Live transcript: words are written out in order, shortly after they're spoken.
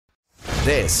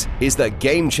This is the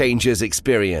Game Changers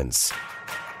Experience.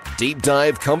 Deep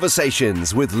dive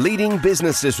conversations with leading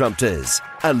business disruptors,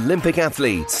 Olympic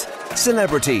athletes,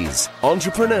 celebrities,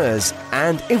 entrepreneurs,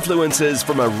 and influencers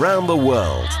from around the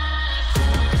world.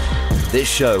 This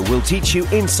show will teach you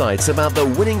insights about the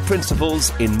winning principles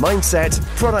in mindset,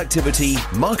 productivity,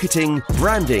 marketing,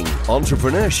 branding,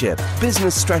 entrepreneurship,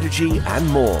 business strategy, and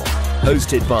more.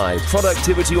 Hosted by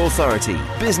Productivity Authority,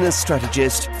 business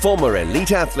strategist, former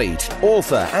elite athlete,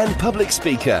 author, and public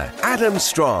speaker, Adam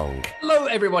Strong. Hello,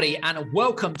 everybody, and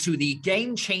welcome to the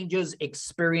Game Changers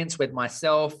Experience with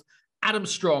myself, Adam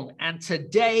Strong. And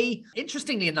today,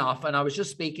 interestingly enough, and I was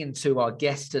just speaking to our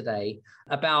guest today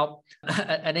about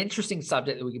an interesting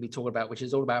subject that we could be talking about, which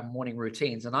is all about morning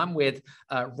routines. And I'm with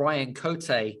Ryan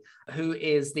Cote, who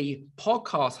is the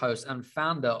podcast host and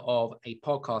founder of a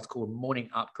podcast called Morning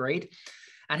Upgrade.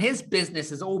 And his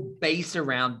business is all based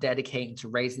around dedicating to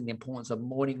raising the importance of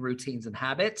morning routines and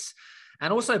habits,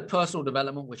 and also personal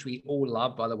development, which we all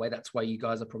love, by the way. That's why you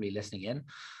guys are probably listening in.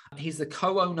 He's the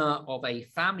co-owner of a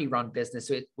family-run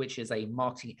business, which is a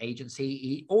marketing agency.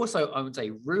 He also owns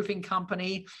a roofing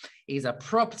company. He's a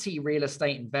property real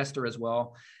estate investor as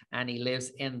well. And he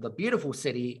lives in the beautiful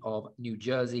city of New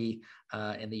Jersey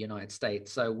in the United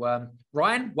States. So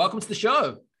Ryan, welcome to the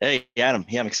show. Hey, Adam.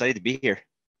 Yeah, I'm excited to be here.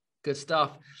 Good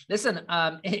stuff. Listen,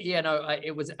 I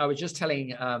was just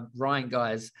telling Ryan,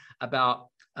 guys, about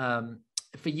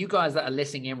for you guys that are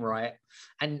listening in, right?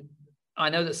 And I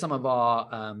know that some of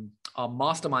our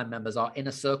mastermind members, our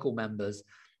inner circle members,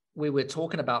 we were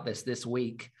talking about this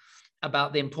week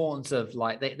about the importance of,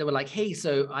 like, they were like, hey,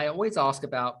 so I always ask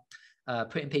about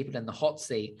putting people in the hot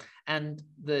seat. And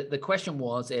the question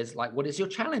is like, what is your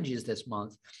challenges this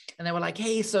month? And they were like,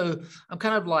 hey, so I'm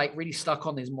kind of like really stuck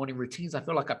on these morning routines. I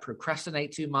feel like I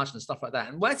procrastinate too much and stuff like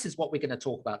that. And this is what we're going to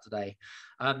talk about today.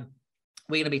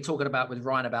 We're going to be talking about with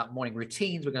Ryan about morning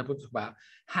routines. We're going to talk about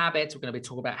habits. We're going to be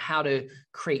talking about how to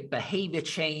create behavior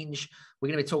change. We're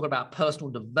going to be talking about personal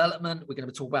development. We're going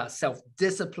to be talking about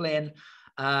self-discipline.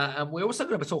 And we're also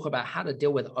going to be talking about how to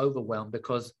deal with overwhelm,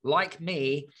 because like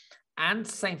me, and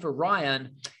same for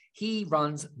Ryan, he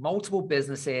runs multiple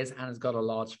businesses and has got a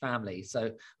large family.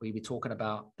 So we'll be talking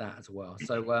about that as well.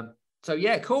 So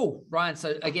yeah, cool. Ryan,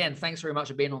 so again, thanks very much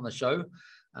for being on the show,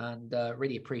 and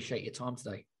really appreciate your time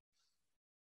today.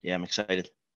 Yeah, I'm excited.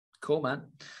 Cool, man.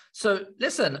 So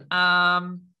listen, I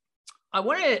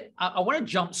want to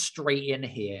jump straight in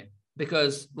here,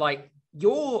 because like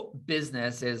your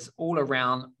business is all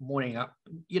around morning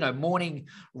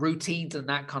routines and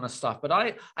that kind of stuff. But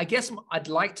I guess I'd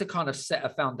like to kind of set a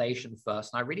foundation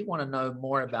first. And I really want to know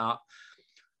more about,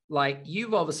 like,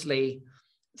 you've obviously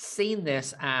seen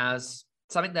this as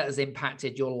something that has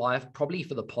impacted your life, probably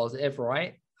for the positive,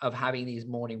 right? Of having these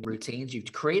morning routines. You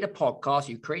create a podcast,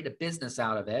 you create a business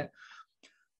out of it.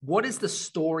 What is the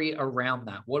story around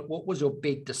that? What was your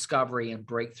big discovery and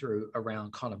breakthrough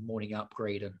around kind of morning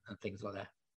upgrade and things like that?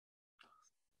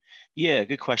 Yeah,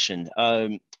 good question.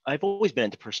 I've always been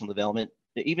into personal development,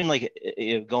 even like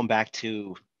going back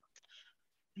to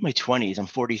my 20s. I'm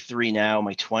 43 now,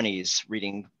 my 20s,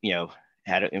 reading,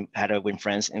 how to win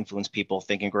friends, influence people,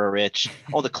 think and grow rich,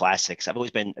 all the classics. I've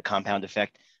always been a compound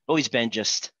effect. Always been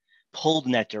just pulled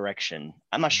in that direction.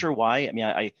 I'm not sure why. I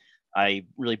mean, I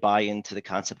really buy into the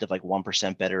concept of like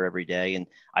 1% better every day. And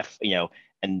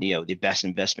the best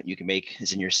investment you can make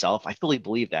is in yourself. I fully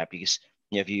believe that, because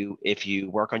if you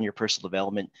work on your personal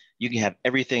development, you can have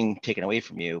everything taken away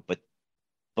from you,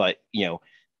 but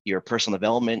your personal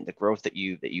development, the growth that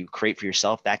you create for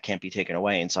yourself, that can't be taken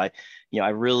away. And so I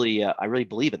really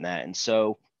believe in that. And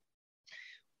so,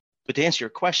 but to answer your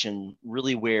question,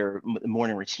 really where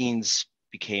morning routines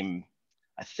became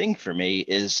a thing for me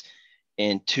is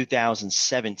in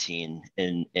 2017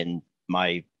 in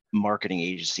my marketing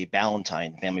agency,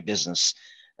 Ballantine Family Business.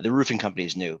 The roofing company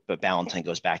is new, but Ballantine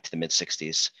goes back to the mid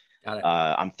 60s.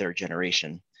 I'm third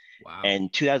generation. Wow.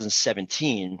 And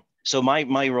 2017. So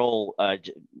my role,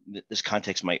 this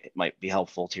context might be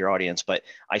helpful to your audience, but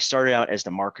I started out as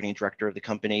the marketing director of the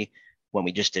company when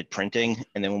we just did printing.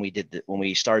 And then when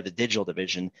we started the digital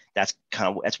division, that's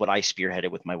what I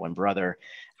spearheaded with my one brother.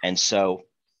 And so,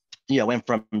 I went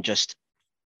from just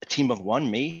a team of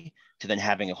one, me, to then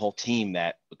having a whole team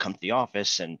that would come to the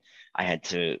office and I had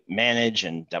to manage,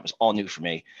 and that was all new for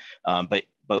me.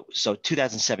 So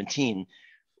 2017,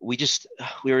 we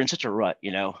were in such a rut,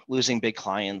 losing big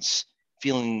clients,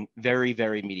 feeling very,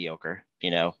 very mediocre,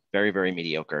 very, very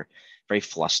mediocre, very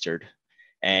flustered.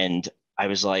 And I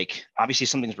was like, obviously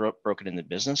something's broken in the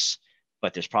business,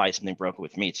 but there's probably something broken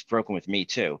with me. It's broken with me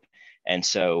too. And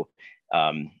so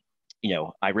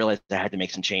I realized I had to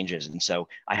make some changes. And so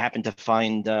I happened to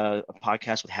find a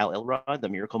podcast with Hal Elrod, the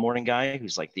Miracle Morning guy,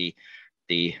 who's like the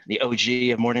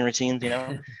OG of morning routines,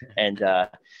 and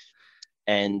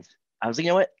and I was like,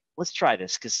 you know what, let's try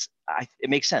this because it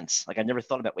makes sense. Like I never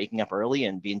thought about waking up early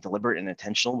and being deliberate and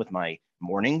intentional with my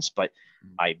mornings, but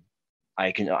I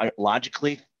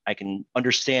logically I can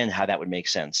understand how that would make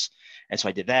sense. And so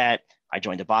I did that. I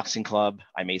joined a boxing club.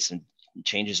 I made some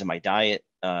changes in my diet.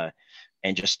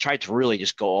 And just tried to really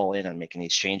just go all in on making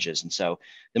these changes. And so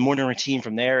the morning routine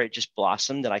from there, it just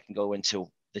blossomed that I can go into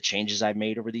the changes I've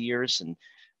made over the years.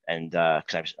 And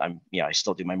because I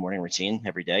still do my morning routine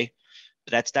every day.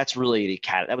 But that's really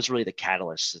that was really the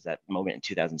catalyst of that moment in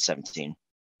 2017.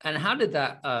 And how did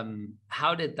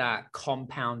that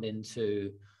compound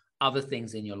into other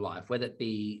things in your life, whether it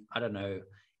be, I don't know,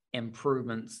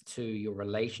 improvements to your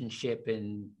relationship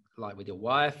in like with your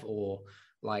wife or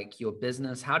like your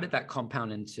business? How did that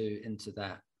compound into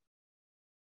that?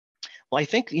 Well, I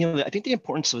think the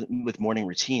importance with morning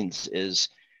routines is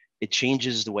it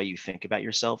changes the way you think about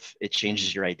yourself. It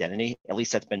changes your identity. At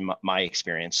least that's been my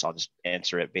experience. I'll just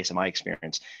answer it based on my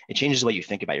experience. It changes the way you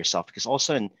think about yourself because all of a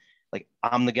sudden, like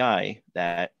I'm the guy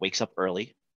that wakes up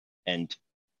early and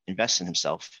invests in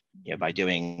himself, by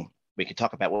doing, we could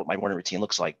talk about what my morning routine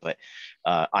looks like, but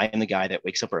I am the guy that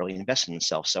wakes up early and invests in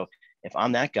himself. So if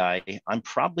I'm that guy, I'm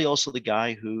probably also the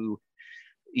guy who,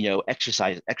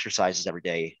 exercises every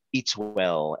day, eats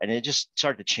well. And it just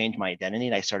started to change my identity.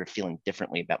 And I started feeling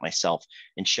differently about myself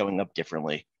and showing up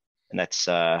differently. And that's,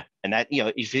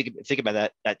 you think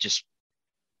about that just,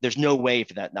 there's no way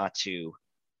for that not to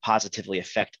positively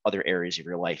affect other areas of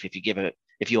your life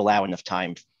if you allow enough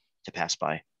time to pass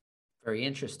by. Very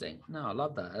interesting. No, I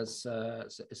love that. It's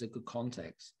a good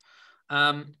context.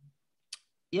 What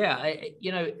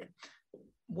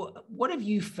have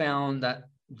you found that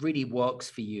really works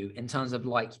for you in terms of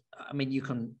like, I mean, you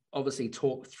can obviously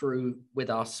talk through with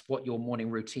us what your morning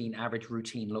routine, average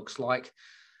routine looks like.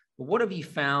 But what have you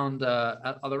found?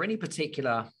 Are there any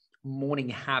particular morning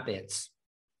habits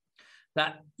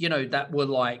that, that were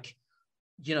like,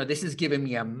 this has given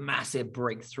me a massive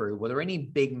breakthrough? Were there any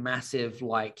big, massive,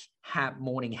 like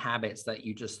morning habits that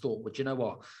you just thought, well, you know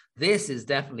what, this is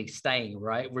definitely staying,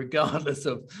 right? Regardless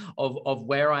of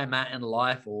where I'm at in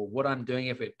life or what I'm doing,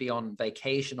 if it be on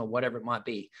vacation or whatever it might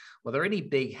be. Were there any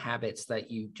big habits that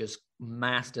you just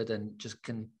mastered and just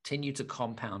continue to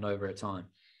compound over time?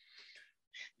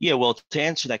 Yeah, well, to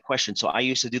answer that question, so I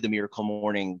used to do the Miracle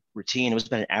Morning routine. It was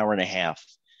about an hour and a half.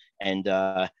 And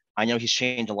I know he's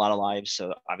changed a lot of lives,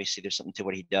 so obviously there's something to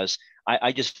what he does.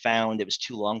 I just found it was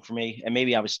too long for me, and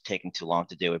maybe I was taking too long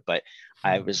to do it, but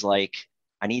I was like,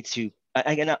 I need to,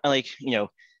 I like,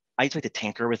 I used to like to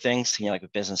tinker with things, like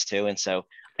with business too. And so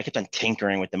I kept on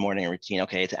tinkering with the morning routine.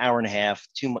 Okay, it's an hour and a half,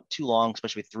 too long,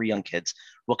 especially with 3 young kids.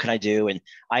 What can I do? And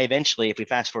I eventually, if we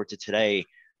fast forward to today,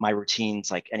 my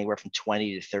routine's like anywhere from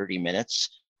 20 to 30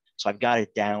 minutes. So I've got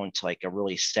it down to like a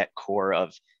really set core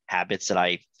of habits that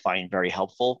I find very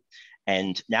helpful.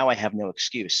 And now I have no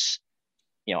excuse.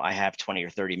 I have 20 or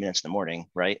 30 minutes in the morning,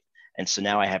 right? And so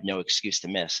now I have no excuse to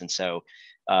miss. And so,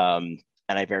 and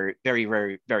I very, very,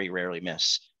 very, very rarely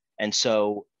miss. And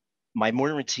so my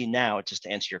morning routine now, just to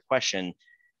answer your question,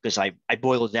 because I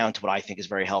boil it down to what I think is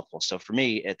very helpful. So for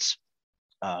me, it's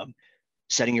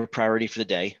setting your priority for the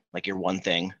day, like your one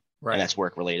thing, right? And that's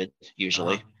work related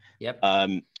usually. Yep.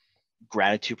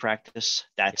 Gratitude practice.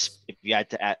 That's, if you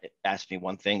had to ask me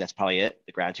one thing, that's probably it,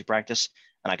 the gratitude practice.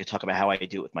 And I could talk about how I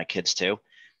do it with my kids too.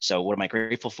 So what am I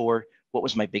grateful for? What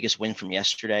was my biggest win from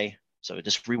yesterday? So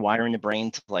just rewiring the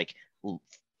brain to like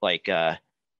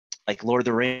Lord of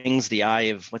the Rings, the eye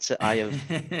of, what's the eye of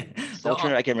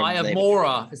Sultran? I can't remember. Eye of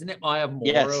Mora, isn't it? Eye of Mora,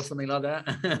 yes, or something like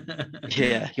that.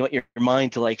 Yeah, you want your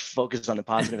mind to like focus on the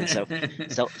positive, and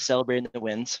so celebrating the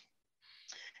wins.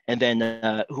 And then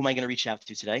who am I going to reach out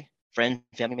to today? Friend,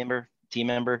 family member, team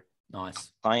member,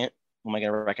 nice, client. Who am I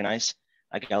going to recognize?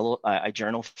 I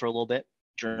journal for a little bit.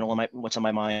 Journal what's on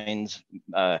my mind,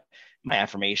 my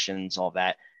affirmations, all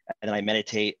that, and then I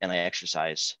meditate and I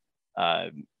exercise.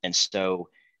 And so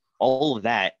all of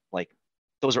that, like,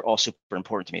 those are all super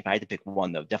important to me. If I had to pick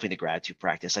one, though, definitely the gratitude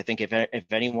practice. I think if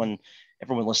everyone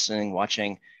listening,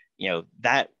 watching,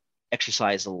 that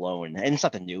exercise alone, and it's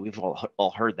nothing new, we've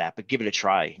all heard that, but give it a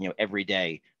try. Every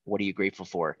day, what are you grateful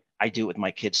for? I do it with my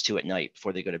kids too at night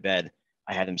before they go to bed.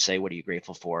 I have them say, what are you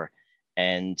grateful for?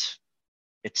 And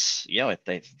it's,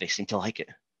 they seem to like it.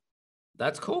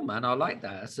 That's cool, man. I like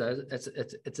that. So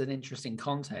it's an interesting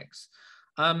context.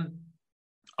 I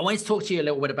wanted to talk to you a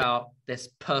little bit about this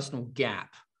personal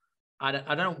gap. I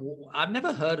don't know. I've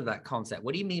never heard of that concept.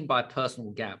 What do you mean by personal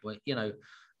gap?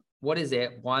 What is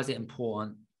it? Why is it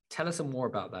important? Tell us some more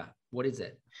about that. What is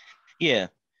it? Yeah.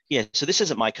 Yeah. So this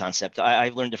isn't my concept.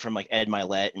 I've learned it from like Ed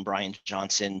Milet and Brian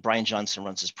Johnson. Brian Johnson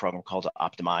runs this program called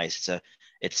Optimize.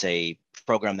 It's a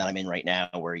program that I'm in right now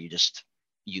where you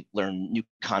learn new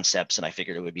concepts, and I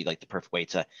figured it would be like the perfect way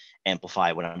to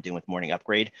amplify what I'm doing with Morning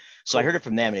Upgrade. So I heard it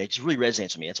from them, and it just really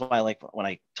resonates with me. That's why I like when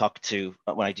I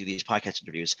do these podcast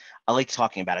interviews, I like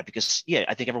talking about it because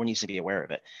I think everyone needs to be aware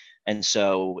of it. And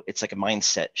so it's like a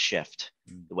mindset shift,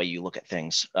 the way you look at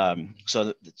things.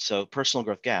 So personal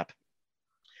growth gap,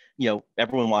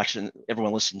 everyone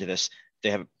listening to this,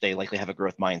 they likely have a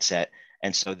growth mindset.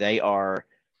 And so they're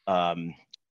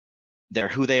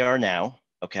who they are now.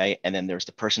 Okay. And then there's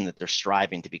the person that they're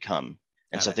striving to become.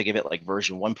 And so think of it like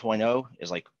version 1.0 is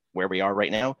like where we are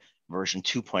right now. Version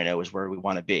 2.0 is where we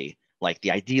want to be, like the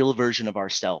ideal version of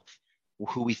ourselves,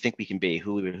 who we think we can be,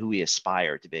 who we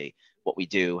aspire to be, what we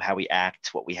do, how we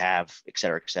act, what we have, et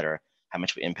cetera, how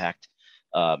much we impact.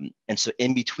 And so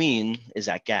in between is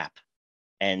that gap.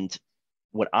 And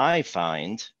what I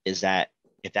find is that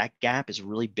if that gap is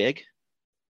really big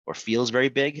or feels very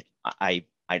big, I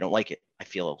don't like it. I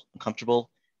feel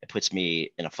uncomfortable. It puts me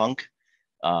in a funk.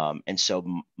 And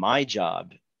so my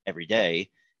job every day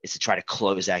is to try to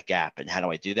close that gap. And how do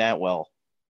I do that? Well,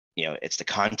 it's the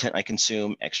content I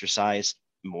consume, exercise,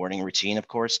 morning routine, of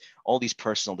course, all these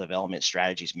personal development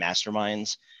strategies,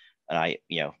 masterminds. And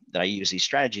I use these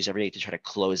strategies every day to try to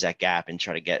close that gap and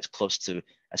try to get as close to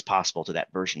as possible to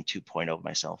that version 2.0 of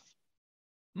myself.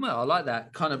 Well, I like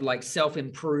that kind of like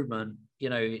self-improvement.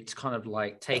 It's kind of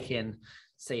like taking,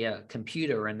 say, a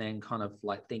computer and then kind of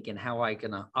like thinking, how am I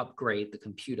going to upgrade the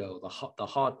computer or the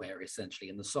hardware essentially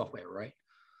and the software, right?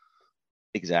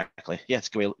 Exactly. Yeah, it's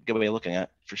a good way of looking at it,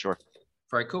 for sure.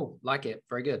 Very cool. Like it.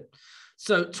 Very good.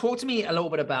 So talk to me a little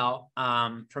bit about,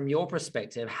 from your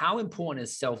perspective, how important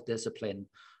is self-discipline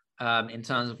in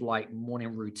terms of like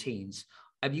morning routines?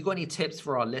 Have you got any tips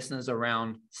for our listeners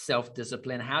around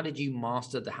self-discipline? How did you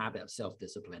master the habit of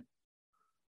self-discipline?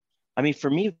 I mean, for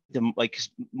me, the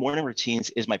morning routines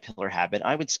is my pillar habit.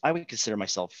 I would consider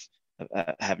myself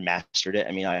have mastered it.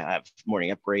 I mean, I have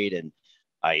Morning Upgrade, and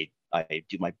I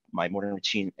do my morning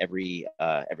routine every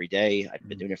day. I've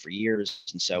been doing it for years,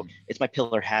 and so it's my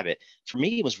pillar habit. For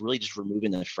me, it was really just removing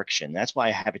the friction. That's why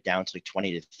I have it down to like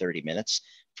 20 to 30 minutes.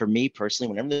 For me personally,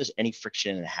 whenever there's any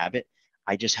friction in a habit,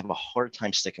 I just have a hard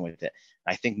time sticking with it.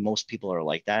 I think most people are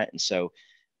like that, and so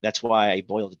that's why I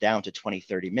boiled it down to 20,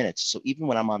 30 minutes. So even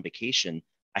when I'm on vacation,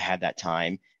 I have that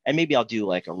time, and maybe I'll do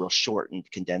like a real short and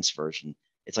condensed version.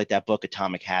 It's like that book,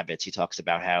 Atomic Habits. He talks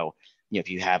about how,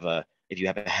 if you have a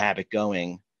habit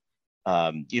going,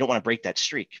 you don't want to break that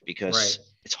streak because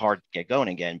it's hard to get going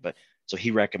again. But so he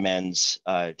recommends,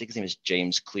 I think his name is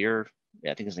James Clear.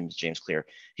 Yeah, I think his name is James Clear.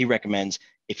 He recommends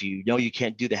if you know you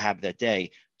can't do the habit that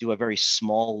day, do a very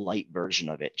small, light version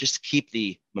of it. Just keep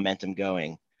the momentum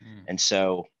going. And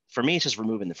so for me, it's just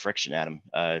removing the friction, Adam.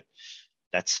 I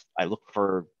look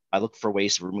for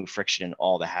ways to remove friction in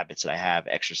all the habits that I have,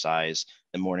 exercise,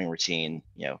 the morning routine,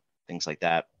 things like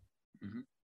that.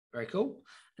 Very cool.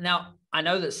 Now, I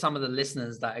know that some of the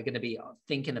listeners that are going to be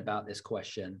thinking about this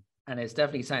question, and it's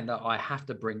definitely something that I have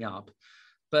to bring up,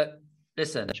 but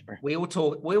listen, we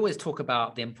always talk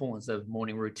about the importance of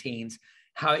morning routines,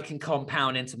 how it can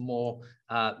compound into more,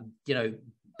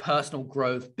 personal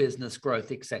growth, business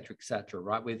growth, et cetera,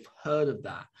 right? We've heard of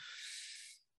that.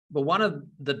 But one of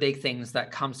the big things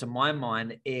that comes to my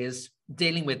mind is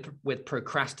dealing with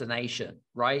procrastination,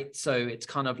 right? So it's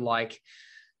kind of like,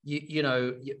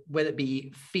 whether it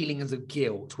be feelings of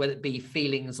guilt, whether it be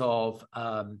feelings of,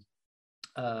 I'm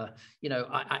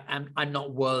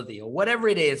not worthy, or whatever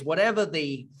it is, whatever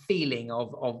the feeling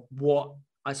of what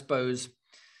I suppose,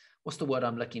 what's the word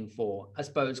I'm looking for? I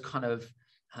suppose kind of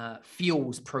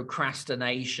fuels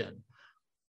procrastination.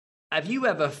 Have you,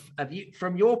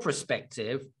 from your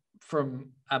perspective, from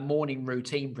a morning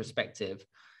routine perspective,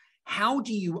 how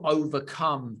do you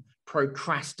overcome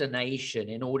procrastination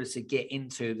in order to get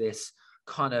into this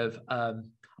kind of,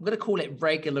 I'm going to call it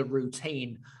regular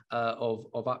routine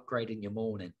of upgrading your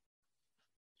morning?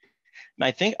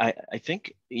 I think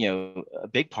a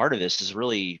big part of this is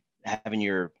really having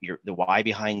the why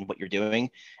behind what you're doing,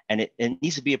 and it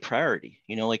needs to be a priority,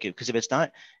 because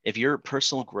if your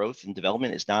personal growth and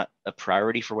development is not a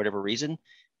priority for whatever reason,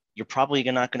 you're probably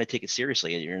not going to take it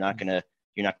seriously, and you're not going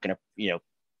to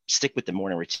stick with the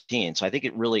morning routine. So I think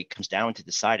it really comes down to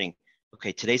deciding,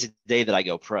 okay, today's the day that I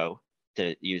go pro,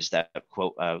 to use that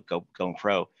quote, going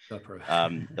pro,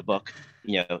 the book,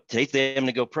 today's the day I'm going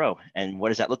to go pro. And what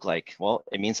does that look like? Well,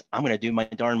 it means I'm going to do my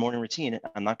darn morning routine.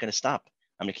 I'm not going to stop.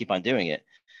 I'm going to keep on doing it,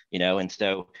 and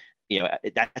so,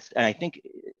 that's, and I think,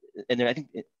 and then I think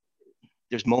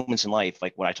there's moments in life,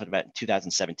 like what I talked about in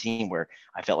 2017, where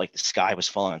I felt like the sky was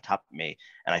falling on top of me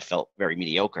and I felt very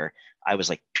mediocre. I was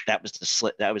like, that was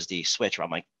the switch where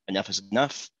I'm like, enough is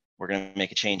enough. We're going to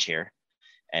make a change here.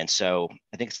 And so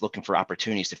I think it's looking for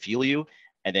opportunities to fuel you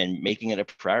and then making it a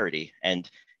priority. And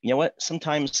you know what?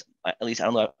 Sometimes, at least I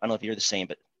don't know if you're the same,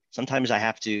 but sometimes I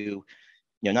have to,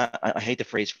 I hate the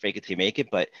phrase fake it till you make it,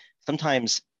 but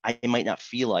sometimes I might not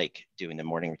feel like doing the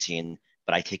morning routine,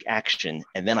 but I take action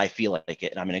and then I feel like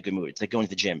it and I'm in a good mood. It's like going to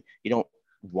the gym. You don't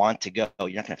want to go,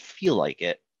 you're not going to feel like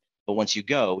it. But once you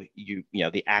go,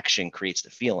 the action creates the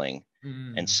feeling.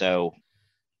 And so,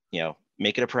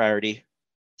 make it a priority,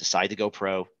 decide to go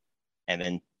pro,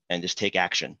 and just take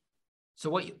action. So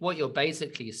what you're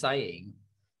basically saying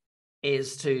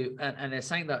is to, and they're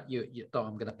saying that that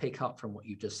I'm going to pick up from what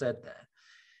you just said there,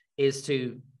 is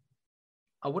to,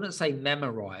 I wouldn't say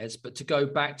memorize, but to go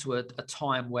back to a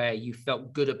time where you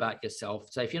felt good about yourself.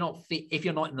 So if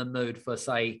you're not in the mood for,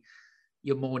 say,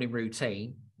 your morning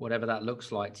routine, whatever that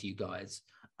looks like to you guys,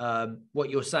 what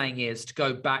you're saying is to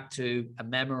go back to a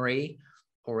memory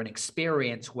or an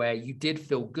experience where you did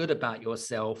feel good about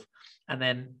yourself, and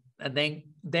then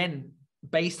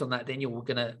based on that, then you're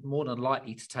gonna more than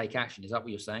likely to take action. Is that what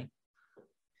you're saying?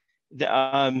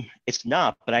 It's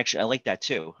not, but actually I like that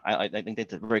too. I think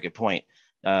that's a very good point.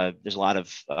 There's a lot of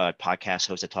podcast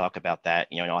hosts that talk about that,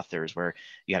 and authors, where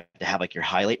you have to have like your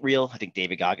highlight reel. I think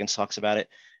David Goggins talks about it.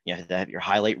 You have to have your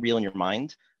highlight reel in your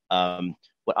mind.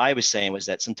 What I was saying was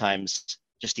that sometimes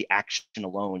just the action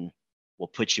alone will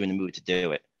put you in the mood to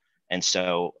do it. And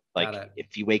so, like,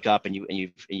 if you wake up and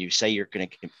you say you're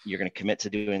gonna commit to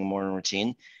doing a morning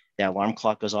routine, that alarm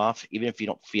clock goes off. Even if you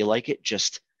don't feel like it,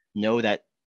 just know that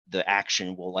the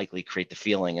action will likely create the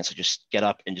feeling. And so just get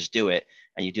up and just do it.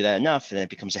 And you do that enough, and then it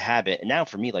becomes a habit. And now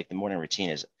for me, like, the morning routine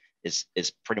is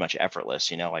pretty much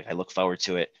effortless. Like, I look forward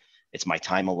to it. It's my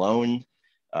time alone.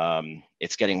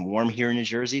 It's getting warm here in New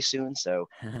Jersey soon, so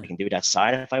I can do it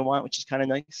outside if I want, which is kind of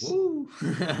nice.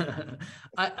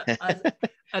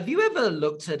 Have you ever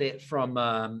looked at it from, what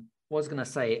I was going to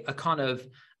say, a kind of,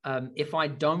 if I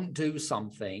don't do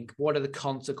something, what are the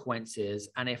consequences?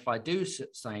 And if I do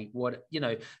something,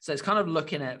 so it's kind of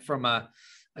looking at from a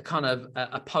kind of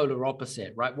a polar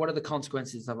opposite, right? What are the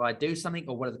consequences if I do something,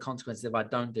 or what are the consequences if I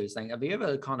don't do something? Have you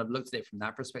ever kind of looked at it from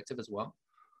that perspective as well?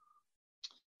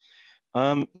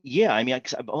 Yeah, I mean,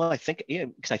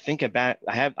 because I think about,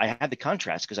 I have the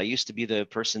contrast, because I used to be the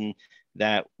person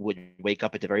that would wake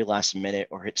up at the very last minute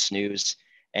or hit snooze,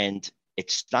 and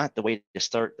it's not the way to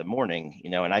start the morning,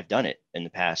 and I've done it in the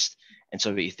past. And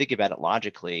so if you think about it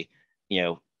logically,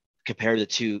 compare the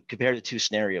two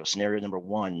scenarios. Scenario number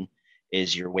one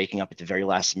is you're waking up at the very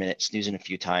last minute, snoozing a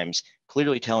few times,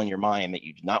 clearly telling your mind that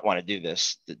you do not want to do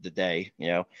this the day,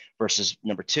 versus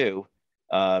number two,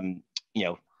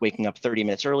 waking up 30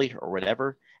 minutes early or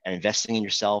whatever, and investing in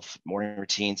yourself, morning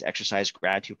routines, exercise,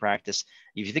 gratitude practice.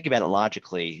 If you think about it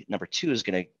logically, number two is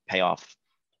going to pay off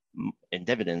in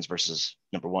dividends versus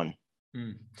number one.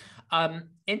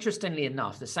 Interestingly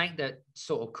enough, the saying that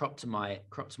sort of cropped to my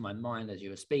mind as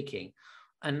you were speaking,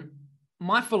 and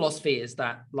my philosophy is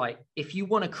that, like, if you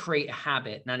want to create a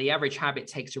habit, now the average habit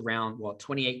takes around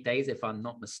 28 days, if I'm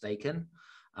not mistaken.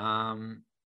 And,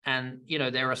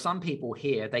 there are some people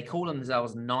here, they call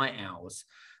themselves night owls.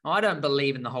 I don't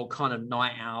believe in the whole kind of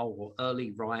night owl or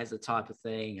early riser type of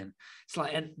thing. And it's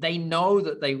like, and they know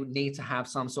that they would need to have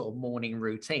some sort of morning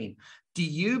routine. Do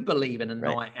you believe in a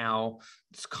night owl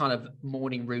kind of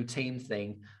morning routine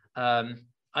thing?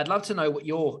 I'd love to know what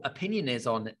your opinion is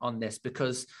on this,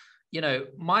 because,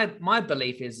 my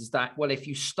belief is that, well, if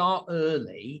you start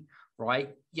early,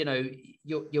 right,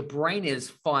 your brain is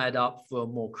fired up for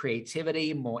more creativity,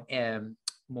 you're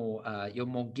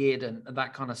more geared and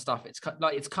that kind of stuff.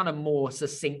 It's kind of more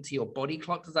succinct to your body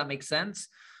clock. Does that make sense?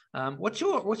 What's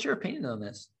your opinion on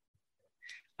this?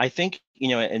 I think,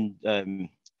 and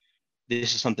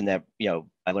this is something that,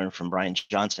 I learned from Brian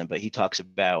Johnson, but he talks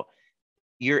about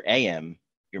your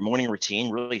morning routine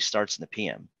really starts in the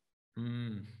PM.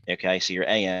 Okay. So your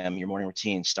morning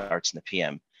routine starts in the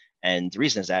PM. And the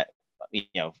reason is that,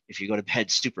 if you go to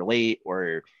bed super late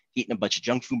or eating a bunch of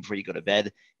junk food before you go to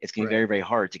bed, it's going to be very, very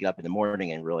hard to get up in the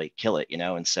morning and really kill it,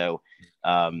 And so,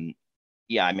 I mean,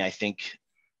 I think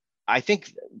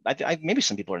maybe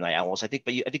some people are night owls. I think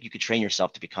you could train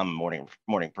yourself to become a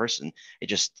morning person. It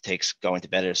just takes going to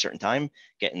bed at a certain time,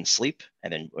 getting sleep,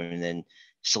 and then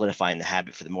solidifying the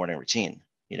habit for the morning routine,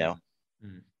 Yeah,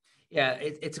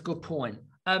 it's a good point.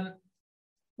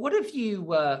 What have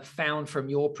you found from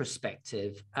your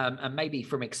perspective, and maybe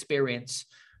from experience,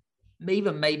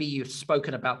 even maybe you've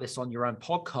spoken about this on your own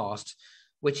podcast,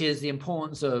 which is the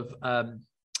importance of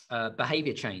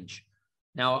behavior change.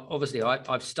 Now, obviously,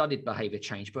 I've studied behavior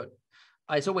change, but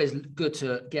it's always good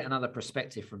to get another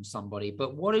perspective from somebody.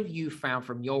 But what have you found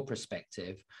from your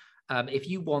perspective? If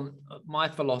you want, my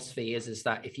philosophy is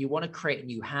that if you want to create a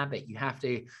new habit, you have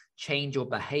to change your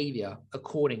behavior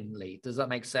accordingly. Does that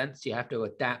make sense? You have to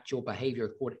adapt your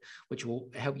behavior which will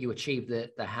help you achieve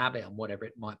the habit and whatever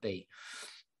it might be.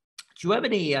 Do you have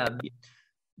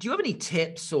any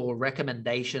tips or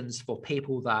recommendations for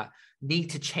people that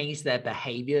need to change their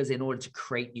behaviors in order to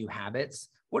create new habits?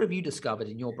 What have you discovered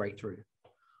in your breakthrough?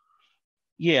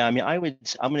 Yeah, I mean,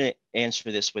 I'm going to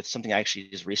answer this with something I actually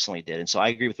just recently did. And so I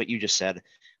agree with what you just said.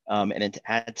 And then to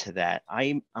add to that,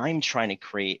 I'm trying to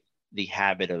create the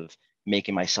habit of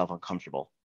making myself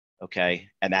uncomfortable. Okay.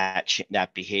 And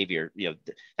that behavior,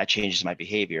 that changes my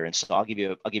behavior. And so I'll give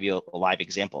you a live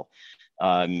example.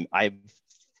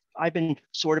 I've been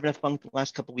sort of in a funk the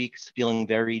last couple of weeks, feeling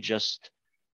very just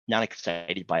not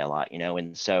excited by a lot,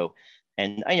 and so,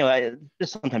 and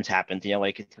this sometimes happens,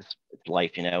 like it's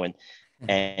life, and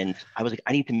I was like,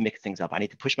 I need to mix things up. I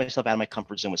need to push myself out of my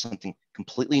comfort zone with something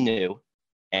completely new.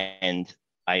 And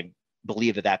I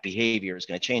believe that behavior is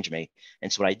going to change me.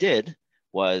 And so what I did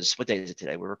was, what day is it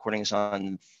today? We're recording this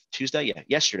on Tuesday. Yeah,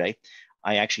 yesterday,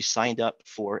 I actually signed up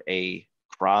for a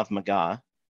Krav Maga.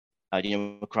 Do you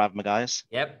know what Krav Maga is?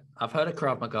 Yep, I've heard of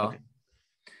Krav Maga. Okay.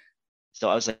 So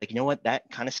I was like, you know what? That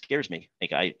kind of scares me.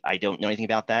 Like I don't know anything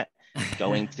about that.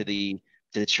 Going to the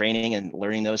training and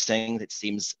learning those things, it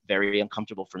seems very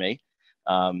uncomfortable for me.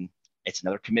 It's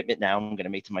another commitment now I'm going to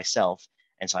make to myself.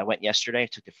 And so I went yesterday,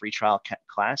 took the free trial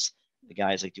class. The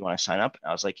guy's like, do you want to sign up? And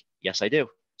I was like, yes, I do.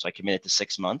 So I committed to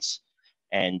 6 months,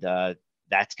 and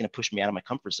that's going to push me out of my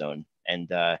comfort zone. And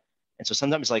so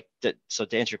sometimes, so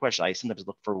to answer your question, I sometimes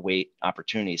look for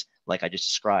opportunities like I just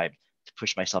described to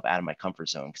push myself out of my comfort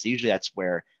zone, because usually that's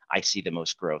where I see the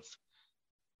most growth.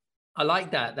 I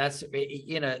like that. That's,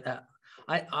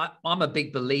 I'm a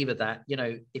big believer that,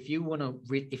 if you want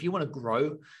to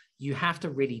grow, you have to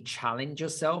really challenge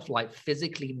yourself, like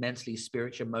physically, mentally,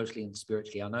 spiritually, emotionally, and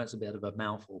spiritually. I know it's a bit of a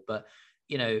mouthful, but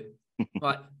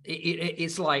but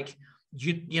it's like,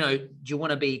 do you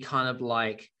want to be kind of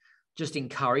like just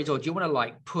encouraged, or do you want to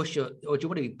like or do you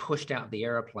want to be pushed out of the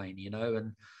airplane,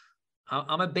 And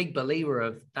I'm a big believer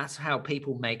of that's how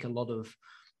people make a lot of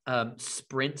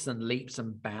sprints and leaps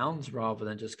and bounds rather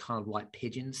than just kind of like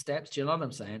pigeon steps. Do you know what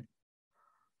I'm saying?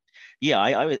 Yeah,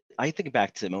 I think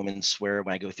back to moments when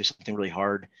I go through something really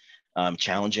hard,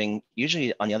 challenging.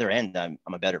 Usually on the other end, I'm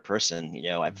a better person.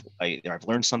 I've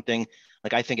learned something.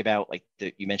 Like I think about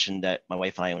you mentioned that my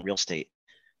wife and I own real estate.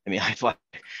 I mean,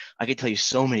 I could tell you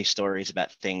so many stories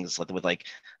about things with like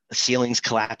the ceilings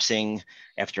collapsing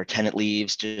after a tenant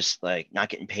leaves, just like not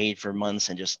getting paid for months,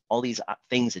 and just all these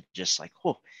things that just like,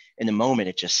 in the moment,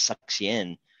 it just sucks you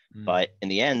in. But in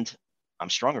the end, I'm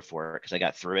stronger for it because I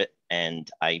got through it, and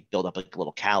I built up like a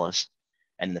little callus.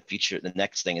 And in the future, the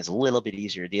next thing is a little bit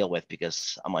easier to deal with,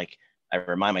 because I'm like, I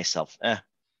remind myself,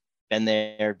 been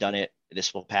there, done it.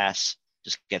 This will pass.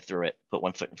 Just get through it. Put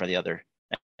one foot in front of the other.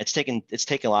 It's taken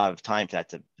a lot of time for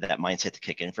that mindset to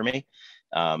kick in for me.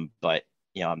 But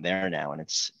I'm there now, and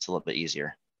it's a little bit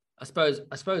easier. I suppose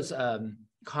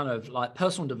kind of like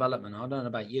personal development. I don't know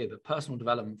about you, but personal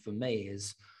development for me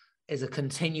is a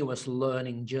continuous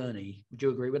learning journey. Would you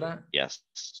agree with that? Yes.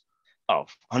 Oh,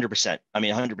 100%. I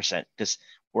mean, 100%, because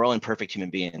we're all imperfect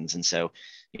human beings. And so,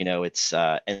 it's,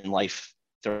 and life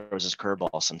throws us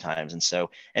curveball sometimes. And so,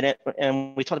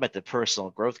 and we talked about the personal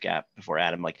growth gap before,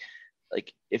 Adam, like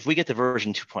if we get to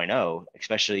version 2.0,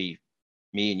 especially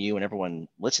me and you and everyone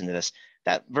listening to this,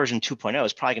 that version 2.0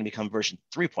 is probably going to become version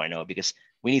 3.0, because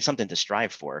we need something to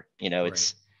strive for.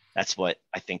 Right. That's what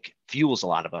I think fuels a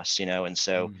lot of us, and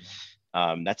so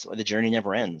that's the journey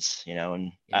never ends,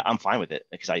 and yeah. I'm fine with it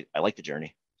because I like the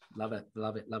journey. Love it.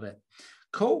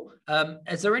 Cool.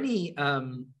 Is there any,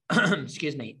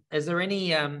 excuse me,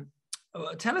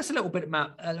 tell us a little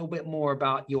bit more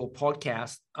about your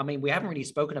podcast. I mean, we haven't really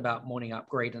spoken about Morning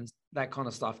Upgrade and that kind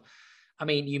of stuff. I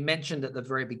mean, you mentioned at the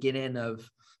very beginning of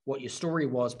what your story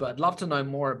was, but I'd love to know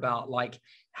more about like,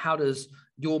 how does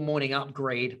your Morning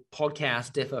Upgrade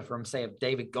podcast differ from, say,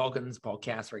 David Goggins'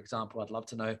 podcast, for example? I'd love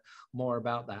to know more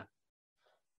about that.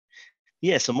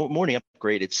 Yeah, so Morning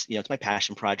Upgrade, it's my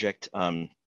passion project.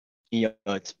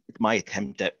 It's my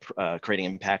attempt at creating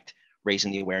impact,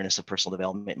 raising the awareness of personal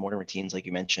development, morning routines, like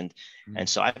you mentioned. And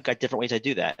so I've got different ways I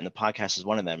do that, and the podcast is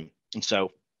one of them. And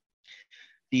so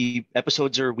the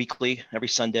episodes are weekly, every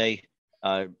Sunday,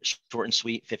 short and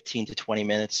sweet, 15 to 20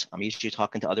 minutes. I'm usually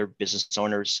talking to other business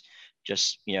owners,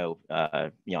 just,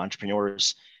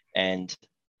 entrepreneurs. And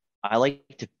I like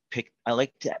to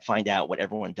find out what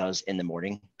everyone does in the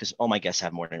morning, because all my guests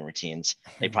have morning routines.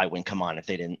 They probably wouldn't come on if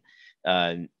they didn't.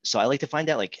 So I like to find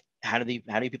out, like, how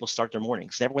do people start their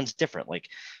mornings? Everyone's different. Like,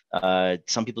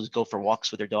 some people just go for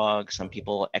walks with their dog. Some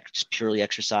people purely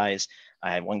exercise.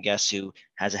 I have one guest who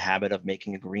has a habit of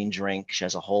making a green drink. She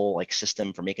has a whole like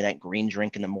system for making that green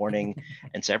drink in the morning.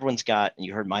 And so everyone's got, and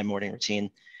you heard my morning routine.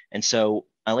 And so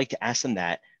I like to ask them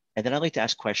that. And then I like to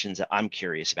ask questions that I'm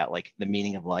curious about, like the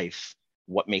meaning of life,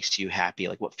 what makes you happy,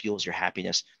 like what fuels your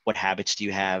happiness, what habits do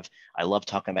you have? I love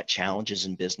talking about challenges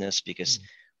in business because,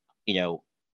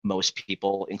 most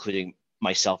people, including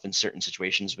myself in certain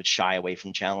situations, would shy away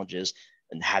from challenges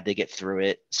and how'd they get through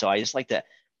it. So I just like to,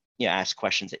 ask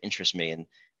questions that interest me, and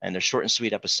they're short and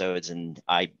sweet episodes. And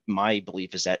my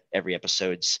belief is that every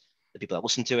episode's, the people that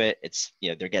listen to it, it's,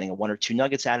 they're getting 1 or 2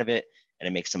 nuggets out of it, and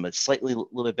it makes them a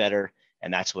little bit better.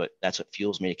 And that's what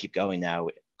fuels me to keep going now,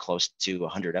 close to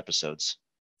 100 episodes.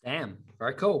 Damn,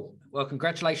 very cool. Well,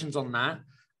 congratulations on that.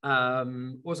 What I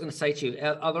was going to say to you,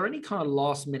 are there any kind of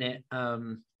last minute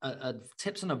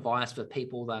tips and advice for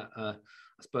people that I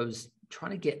suppose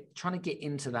trying to get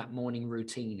into that morning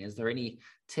routine? Is there any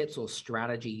tips or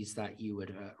strategies that you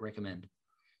would recommend?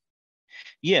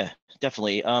 Yeah,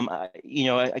 definitely. I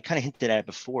kind of hinted at it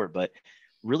before, but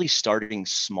really starting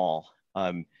small.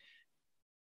 That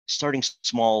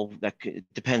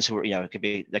depends who, that could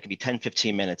be 10,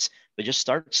 15 minutes, but just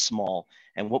start small.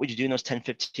 And what would you do in those 10,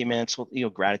 15 minutes? Well,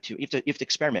 gratitude, you have to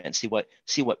experiment and see what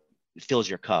fills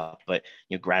your cup, but,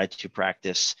 gratitude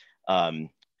practice,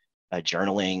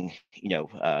 journaling,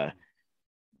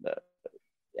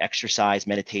 exercise,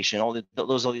 meditation,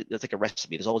 that's like a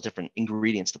recipe. There's all those different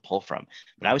ingredients to pull from,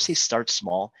 but I would say start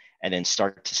small and then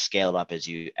start to scale it up as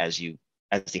the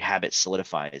habit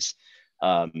solidifies.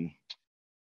 I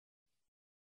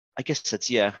guess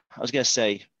that's, I was going to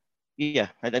say,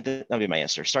 that'd be my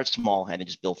answer. Start small and then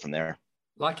just build from there.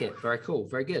 Like it. Very cool.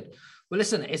 Very good. Well,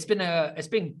 listen, it's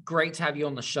been great to have you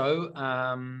on the show.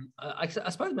 I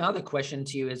suppose my other question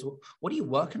to you is, what are you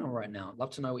working on right now? I'd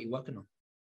love to know what you're working on.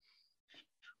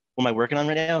 What am I working on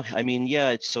right now? I mean,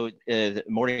 so the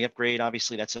morning upgrade,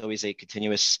 obviously that's always a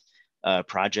continuous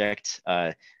project.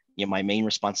 My main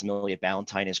responsibility at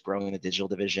Ballantine is growing the digital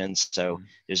division. So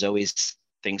there's always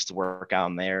things to work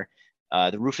on there.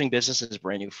 The roofing business is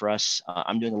brand new for us.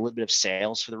 I'm doing a little bit of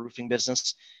sales for the roofing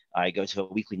business. I go to a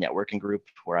weekly networking group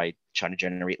where I try to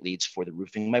generate leads for the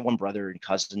roofing. My one brother and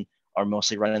cousin are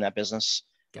mostly running that business.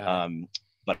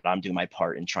 But I'm doing my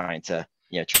part in trying to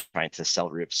sell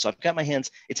roofs. So I've got my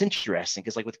hands. It's interesting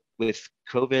because, like, with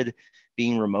COVID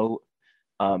being remote,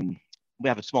 we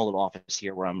have a small little office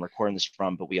here where I'm recording this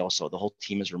from, but the whole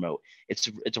team is remote. It's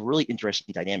a really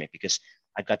interesting dynamic because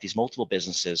I've got these multiple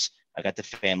businesses. I got the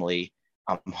family.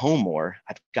 I'm home more.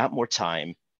 I've got more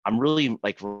time. I'm really,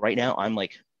 like, right now, I'm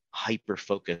like hyper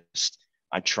focused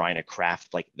on trying to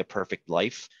craft like the perfect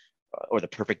life or the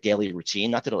perfect daily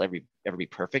routine. Not that it'll ever be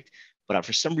perfect, but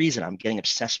for some reason I'm getting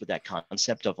obsessed with that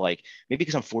concept of, like, maybe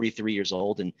because I'm 43 years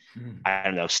old and I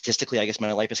don't know, statistically, I guess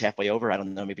my life is halfway over. I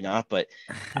don't know, maybe not, but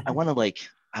I want to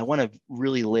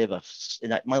really live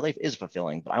my life is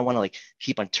fulfilling, but I want to, like,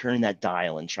 keep on turning that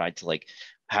dial and try to, like,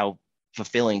 how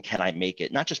fulfilling can I make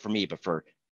it? Not just for me, but for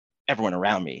everyone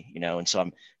around me, And so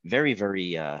I'm very,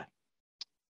 very,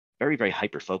 very, very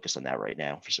hyper focused on that right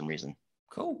now for some reason.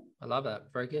 Cool. I love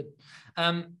that. Very good.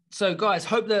 So guys,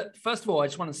 first of all, I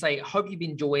just want to say, I hope you've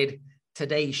enjoyed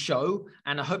today's show,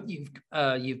 and I hope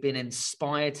you've been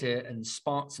inspired and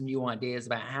sparked some new ideas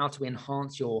about how to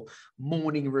enhance your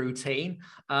morning routine.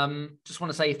 Just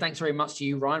want to say thanks very much to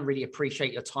you, Ryan. Really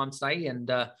appreciate your time today,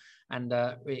 and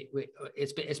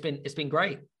it's been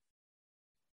great.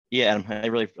 Yeah, Adam, I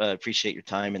really appreciate your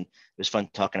time, and it was fun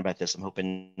talking about this. I'm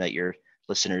hoping that your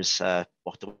listeners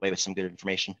walked away with some good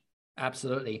information.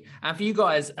 Absolutely. And for you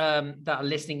guys that are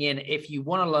listening in, if you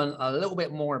want to learn a little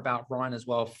bit more about Ryan as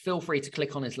well, feel free to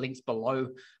click on his links below.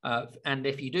 And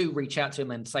if you do, reach out to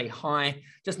him and say hi.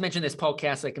 Just mention this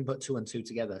podcast so they can put 2 and 2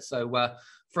 together. So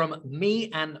from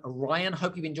me and Ryan,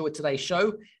 hope you've enjoyed today's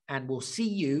show, and we'll see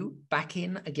you back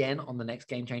in again on the next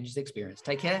Game Changers Experience.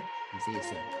 Take care and see you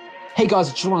soon. Hey guys,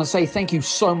 I just want to say thank you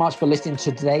so much for listening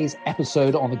to today's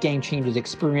episode on the Game Changers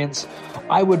Experience.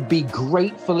 I would be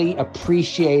gratefully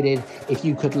appreciated if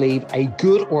you could leave a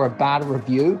good or a bad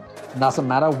review. It doesn't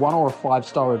matter, 1 or a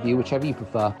 5-star review, whichever you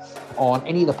prefer, on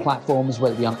any of the platforms,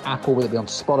 whether it be on Apple, whether it be on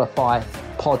Spotify,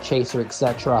 Podchaser,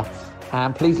 etc.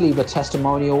 And please leave a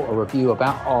testimonial or review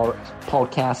about our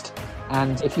podcast.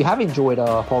 And if you have enjoyed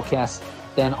our podcast,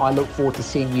 then I look forward to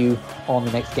seeing you on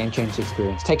the next Game Changer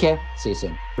experience. Take care. See you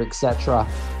soon, etc.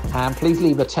 And please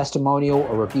leave a testimonial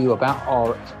or review about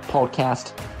our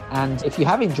podcast. And if you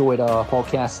have enjoyed our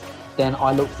podcast, then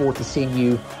I look forward to seeing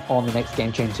you on the next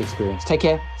Game Changer experience. Take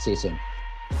care. See you soon.